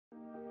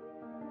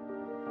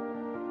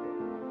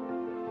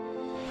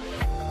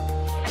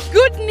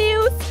Good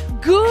news,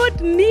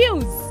 good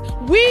news.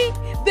 We,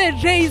 the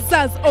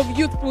raisers of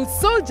youthful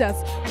soldiers,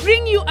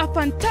 bring you a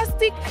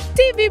fantastic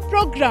TV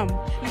program,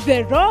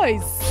 the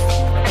R.O.Y.S.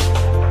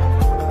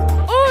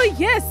 Oh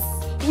yes,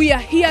 we are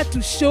here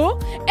to show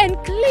and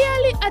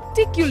clearly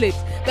articulate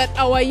that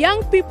our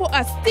young people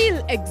are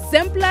still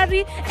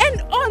exemplary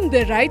and on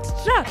the right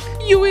track.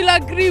 You will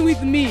agree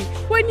with me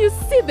when you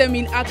see them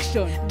in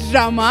action.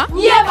 Drama.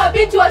 Never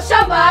been to a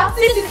shamba.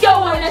 Sisi sio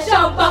wana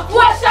shamba.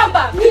 Wa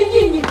shamba.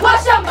 Nyinyi. Wa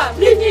shamba.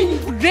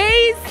 Nyinyi.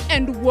 Praise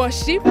and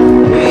worship.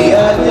 We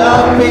are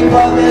jumping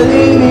for the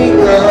living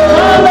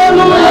God.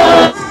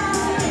 Hallelujah.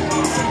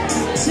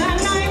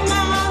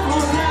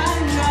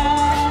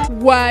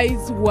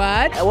 Wise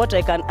word. What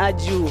I can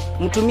urge you,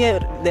 mtumie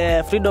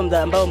the freedom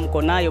ambayo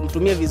mko nayo,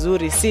 mtumie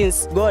vizuri,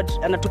 since God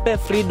anatupea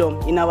freedom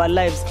in our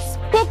lives.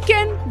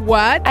 Spoken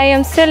word. I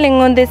am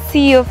sailing on the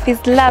sea of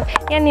his love.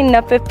 Yani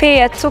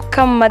napepea tu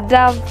kama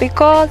dove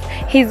because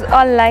he's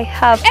all I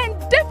have. And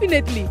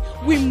definitely,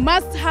 we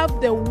must have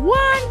the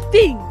one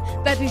thing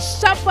that is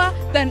sharper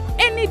than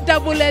any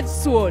double-edged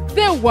sword,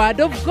 the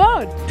word of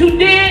God.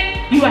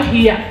 Today you are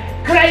here.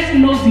 Christ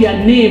knows your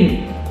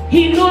name.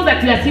 He knows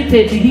that you are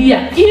seated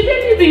here. Even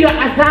if you are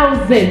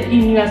 1,000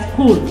 in your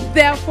school.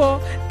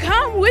 Therefore,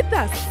 come with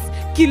us,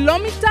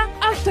 kilometer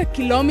after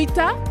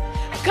kilometer,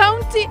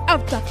 county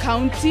after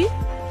county,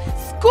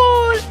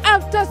 school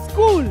after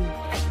school,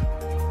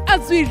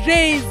 as we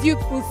raise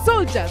youthful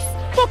soldiers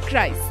for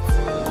Christ.